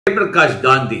Jayaprakash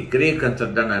Gandhi, career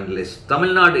consultant analyst.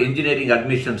 Tamil Nadu Engineering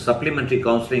Admissions Supplementary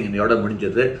Counseling in yoda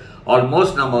mudinjathu.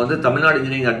 Almost nama vandu Tamil Nadu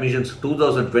Engineering Admissions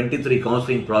 2023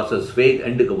 counseling process phase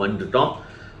end ku vandutom.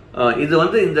 இது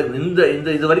வந்து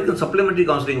இது வரைக்கும் supplementary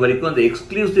counselling வரைக்கும் அந்த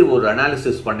exclusive ஒரு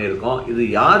analysis பண்ணியிருக்கோம். இது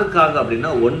யாருக்காக அப்படின்னா,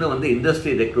 ஒன்று வந்து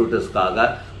இண்டஸ்ட்ரி ரெக்ரூட்டர்ஸ்க்காக,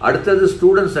 அடுத்தது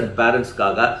ஸ்டூடெண்ட்ஸ் அண்ட்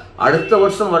பேரண்ட்ஸ்க்காக, அடுத்த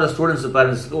வருஷம் வர ஸ்டூடெண்ட்ஸ்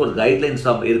பேரண்ட்ஸ்க்கு ஒரு கைட்லைன்ஸ்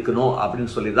இருக்கணும்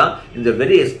அப்படின்னு சொல்லி தான் இந்த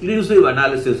வெரி எக்ஸ்க்ளூசிவ்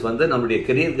அனாலிசிஸ் வந்து நம்மளுடைய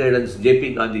career guidance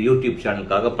JP Gandhi YouTube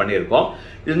சேனலுக்காக பண்ணியிருக்கோம்.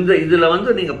 இதில் வந்து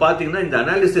நீங்கள் பார்த்தீங்கன்னா இந்த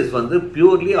அனாலிசிஸ் வந்து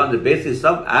purely on the basis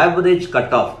of average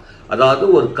cut off, அதாவது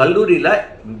ஒரு கல்லூரியில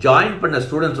ஜாயின் பண்ண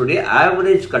ஸ்டூடெண்ட்ஸ் உடைய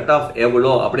ஆவரேஜ் கட் ஆஃப்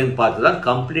எவ்வளோ அப்படின்னு பார்த்து தான்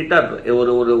கம்ப்ளீட்டா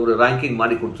ஒரு ரேங்கிங்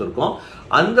மாதிரி கொடுத்துருக்கோம்.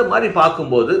 அந்த மாதிரி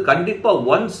பார்க்கும்போது கண்டிப்பா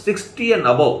 160 and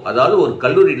above, அதாவது ஒரு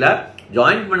கல்லூரியில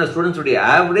ஜாயின் பண்ண ஸ்டூடெண்ட்ஸ் உடைய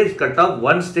ஆவரேஜ் கட் ஆஃப்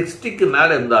 160க்கு மேல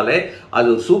இருந்தாலே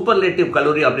அது சூப்பர்லேட்டிவ்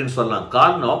கல்லூரி அப்படின்னு சொல்லலாம்.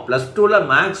 காரணம், +2ல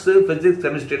மேக்ஸ், பிசிக்ஸ்,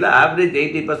 கெமிஸ்ட்ரியில ஆவரேஜ்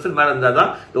 80% மேல இருந்தால்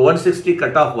தான் 160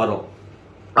 கட் ஆஃப் வரும்.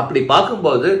 அப்படி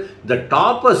பார்க்கும்போது இந்த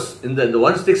டாப்பர்ஸ், இந்த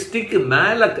 160க்கு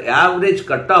மேல ஆவரேஜ்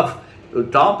கட் ஆஃப்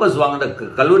டாப்பர்ஸ் வாங்கின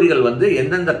கல்லூரிகள் வந்து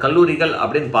எந்தெந்த கல்லூரிகள்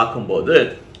அப்படின்னு பார்க்கும்போது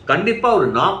கண்டிப்பா ஒரு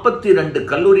 42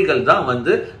 கல்லூரிகள் தான்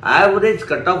வந்து ஆவரேஜ்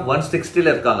கட் ஆஃப்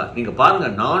 160ல இருக்காங்க. நீங்க பாருங்க,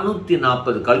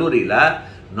 440 கல்லூரியில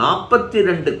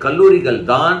 42 கல்லூரிகள்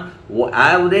தான்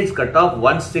ஆவரேஜ் கட் ஆஃப்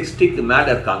 160க்கு மேல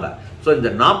இருக்காங்க. ஸோ இந்த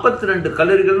 42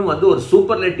 கல்லூரிகளும் வந்து ஒரு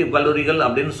சூப்பர்லேட்டிவ் கல்லூரிகள்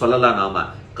அப்படின்னு சொல்லலாம் நாம.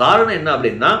 காரணம் என்ன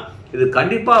அப்படின்னா, இது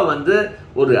கண்டிப்பா வந்து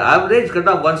ஒரு ஆவரேஜ் கட்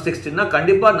ஆஃப் 160னா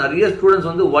கண்டிப்பா நிறைய ஸ்டூடெண்ட்ஸ்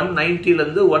வந்து 190ல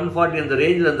இருந்து 140 அந்த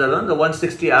ரேஞ்சில் இருந்தால் தான் இந்த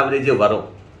 160 ஆவரேஜே வரும்.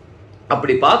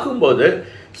 அப்படி பார்க்கும்போது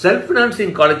செல்ஃப்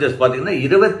பினான்சிங் காலேஜஸ் பார்த்தீங்கன்னா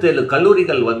 27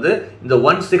 கல்லூரிகள் வந்து இந்த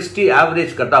 160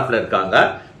 ஆவரேஜ் கட் ஆஃப்ல இருக்காங்க.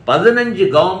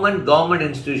 15 government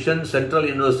institution, central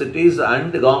universities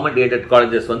and government aided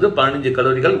colleges வந்து 15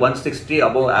 கல்லூரிகள் 160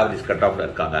 above ஆவரேஜ் கட் ஆஃப்ல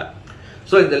இருக்காங்க.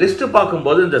 ஸோ இந்த லிஸ்ட்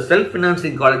பார்க்கும்போது இந்த self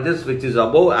financing colleges which is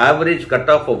above average cut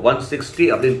off 160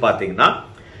 அப்படின்னு பார்த்தீங்கன்னா,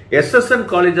 எஸ்எஸ்என்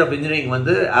காலேஜ் ஆஃப் இன்ஜினியரிங்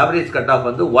வந்து ஆவரேஜ் கட் ஆஃப்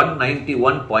வந்து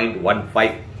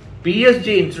 191.15,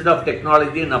 PSG institute of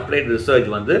technology and applied research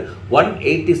வந்து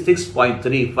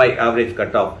 186.35 average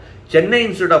cut off, Chennai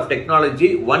institute of technology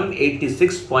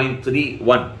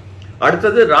 186.31,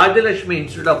 அடுத்தது Rajalakshmi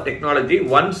institute of technology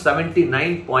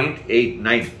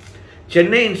 179.89,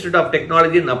 Chennai institute of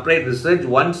technology and applied research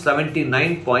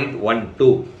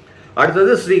 179.12,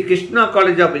 அடுத்தது Sri Krishna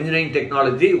college of engineering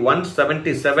technology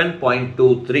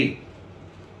 177.23,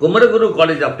 Kumaraguru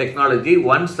college of technology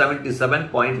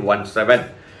 177.17,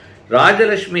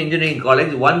 Rajalakshmi engineering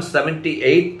college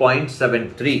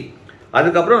 178.73,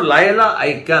 அதுக்கப்புறம் Loyola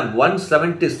Icom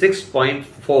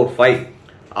 176.45,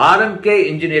 RMK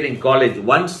engineering college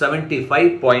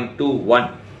 175.21,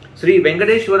 Sri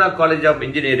Venkateswara college of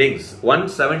engineering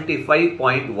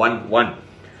 175.11,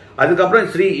 அதுக்கப்புறம்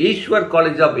Sri Ishwar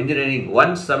college of engineering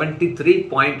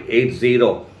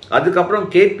 173.80, அதுக்கப்புறம்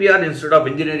KPR institute of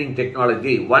engineering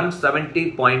technology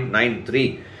 170.93,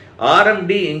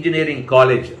 RMT engineering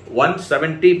college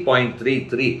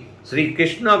 170.33, Sri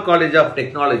Krishna college of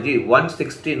technology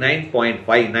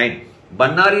 169.59,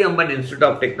 Bannari Amman institute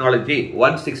of technology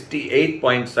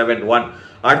 168.71,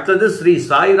 அடுத்தது Sri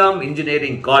Sairam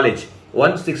engineering college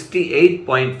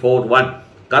 168.41,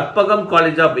 Karpagam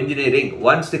college of engineering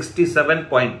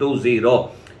 167.20,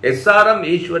 SRM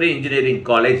Eswari engineering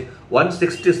college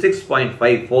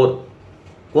 166.54,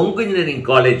 Kongu engineering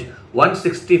college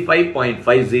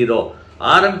 165.50,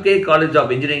 RMK college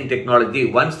of engineering technology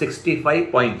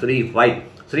 165.35,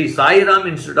 Sri Sairam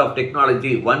institute of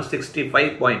technology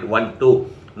 165.12,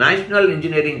 national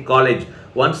engineering college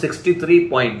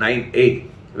 163.98,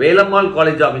 Velammal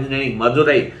college of engineering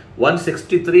Madurai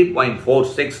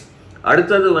 163.46,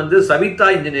 அடுத்தது வந்து Savitha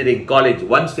engineering college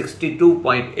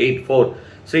 162.84,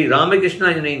 Sri Ramakrishna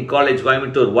engineering college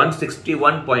Coimbatore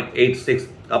 161.86,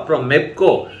 அப்புறம்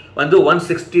மெப்கோ வந்து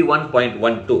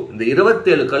 161.12. இந்த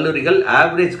 27 கல்லூரிகள்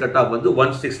average cut off வந்து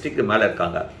 160க்கு மேல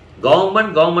இருக்காங்க.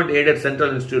 Government aided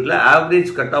central இன்ஸ்டிடியூட்ல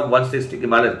average cut off 160க்கு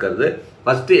மேல இருக்கிறது.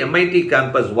 First MIT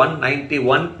campus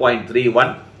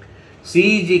 191.31,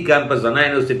 CEG campus அண்ணா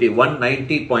university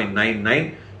 190.99,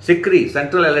 Sikri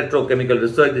central electro chemical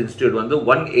research institute வந்து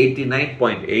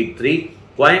 189.83,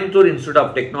 கோயம்புத்தூர் இன்ஸ்டிடியூட்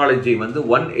ஆஃப் டெக்னாலஜி வந்து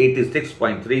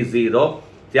 186.30,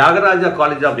 Thiyagaraja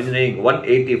college of engineering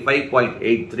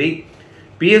 185.83,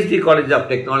 BST college of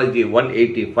technology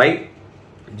 185,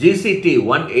 GCD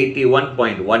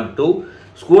 181.12,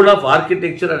 school of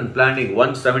architecture and planning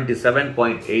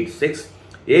 177.86,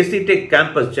 AC Tech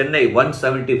campus Chennai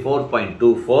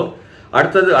 174.24,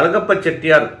 அடுத்தது Alagappa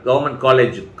Chettiar government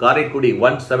college Karaikudi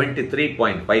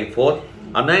 173.54,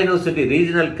 Anna University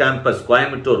Regional Campus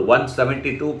Coimbatore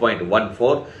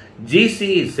 172.14,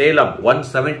 GCE Salem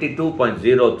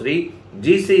 172.03,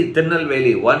 GCE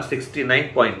Tirunelveli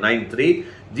 169.93,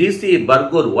 GCE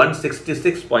Bargur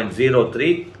 166.03,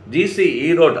 GCE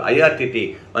Erode IRTT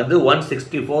வந்து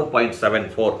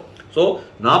 164.74. So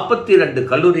 42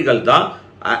 கல்லூரிகள் தான்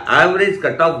average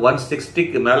cut off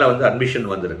 160க்கு மேலே வந்து admission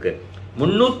வந்திருக்கு.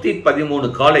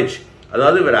 313 college,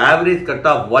 அதாவது ஒரு average cut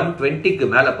off 120க்கு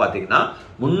மேலே பார்த்தீங்கன்னா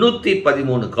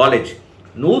 313 காலேஜ்,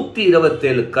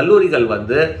 127 கல்லூரிகள்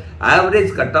வந்து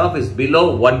average cut off is below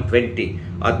 120.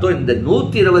 அப்போ இந்த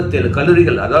 127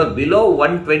 கல்லூரிகள், அதாவது பிலோ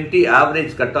 120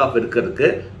 ஆவரேஜ் கட் ஆஃப் இருக்கிறதுக்கு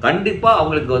கண்டிப்பாக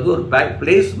அவங்களுக்கு வந்து ஒரு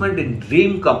பிளேஸ்மெண்ட் இன்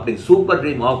dream company, super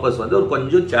dream offers வந்து ஒரு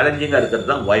கொஞ்சம் சேலஞ்சிங்காக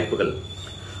இருக்கிறது தான் வாய்ப்புகள்.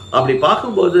 அப்படி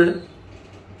பார்க்கும்போது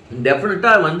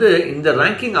டெஃபினட்டாக வந்து இந்த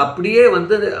ரேங்கிங் அப்படியே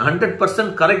வந்து 100%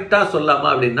 கரெக்டாக சொல்லாமா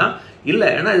அப்படின்னா இல்லை.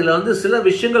 ஏன்னா இதில் வந்து சில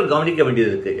விஷயங்கள் கவனிக்க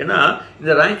வேண்டியது இருக்குது. ஏன்னா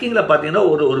இந்த ரேங்கிங்கில் பார்த்தீங்கன்னா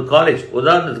ஒரு காலேஜ்,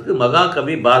 உதாரணத்துக்கு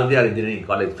மகாகவி Bharathiyar engineering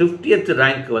college 50th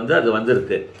rank வந்து அது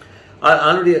வந்திருக்கு.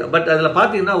 அதனுடைய பட் அதில்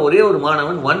பார்த்தீங்கன்னா ஒரே ஒரு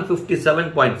மாணவன்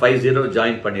 157.50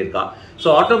 ஜாயின் பண்ணியிருக்கான். So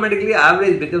automatically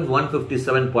average becomes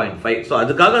 157.5. So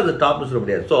அதுக்காக அது டாப்னு சொல்ல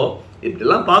முடியாது. ஸோ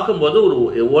இப்படிலாம் பார்க்கும்போது ஒரு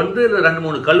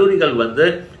 1-2-3 கல்லூரிகள் வந்து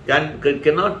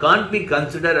can't be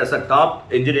considered as a top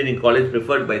engineering college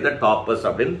preferred by the toppers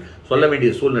அப்படின்னு சொல்ல வேண்டிய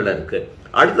சூழ்நிலை இருக்கு.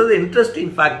 அடுத்தது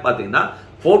இன்ட்ரெஸ்டிங் ஃபேக்ட் பார்த்தீங்கன்னா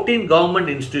 14 government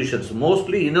institutions,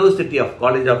 mostly university of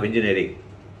college of engineering,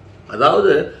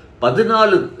 அதாவது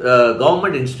 14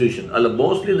 கவர்மெண்ட் இன்ஸ்டிடியூஷன், அதில்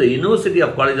மோஸ்ட்லி இந்த university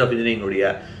of college of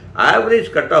இன்ஜினியரிங்குடைய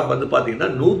average cut off வந்து பார்த்தீங்கன்னா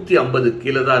 150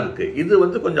 கீழே தான் இருக்கு. இது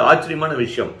வந்து கொஞ்சம் ஆச்சரியமான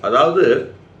விஷயம். அதாவது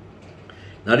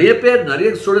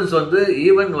நிறைய ஸ்டூடெண்ட்ஸ் வந்து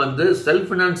ஈவன் வந்து செல்ஃப்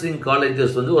ஃபினான்சிங்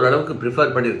காலேஜஸ் வந்து ஓரளவுக்கு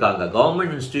ப்ரிஃபர் பண்ணியிருக்காங்க.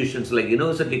 Government institutions like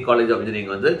university college of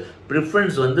engineering வந்து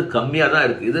ப்ரிஃபரன்ஸ் வந்து கம்மியாக தான்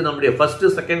இருக்குது. இது நம்முடைய first,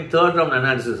 second, third round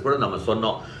analysis கூட நம்ம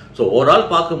சொன்னோம். ஸோ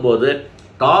ஓவரால் பார்க்கும்போது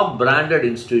டாப் பிராண்டட்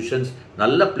இன்ஸ்டிடியூஷன்ஸ்,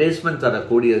 நல்ல பிளேஸ்மெண்ட்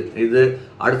தரக்கூடிய இது,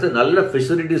 அடுத்து நல்ல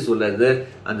ஃபெசிலிட்டிஸ் உள்ளது,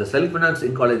 அந்த செல்ஃப்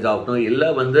ஃபினான்சிங் காலேஜ் ஆகட்டும் இல்லை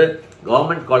வந்து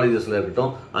கவர்மெண்ட் காலேஜஸில்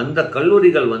இருக்கட்டும், அந்த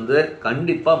கல்லூரிகள் வந்து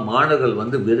கண்டிப்பாக மாணவர்கள்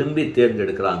வந்து விரும்பி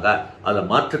தேர்ந்தெடுக்கிறாங்க. அதை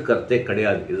மாற்றுக்கருத்தே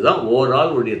கிடையாது. இதுதான்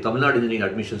ஓவரால் உடைய தமிழ்நாடு இன்ஜினியரிங்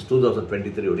அட்மிஷன்ஸ்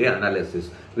 2023 உடைய analysis.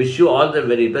 Wish you all the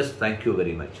very best. Thank you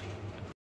very much.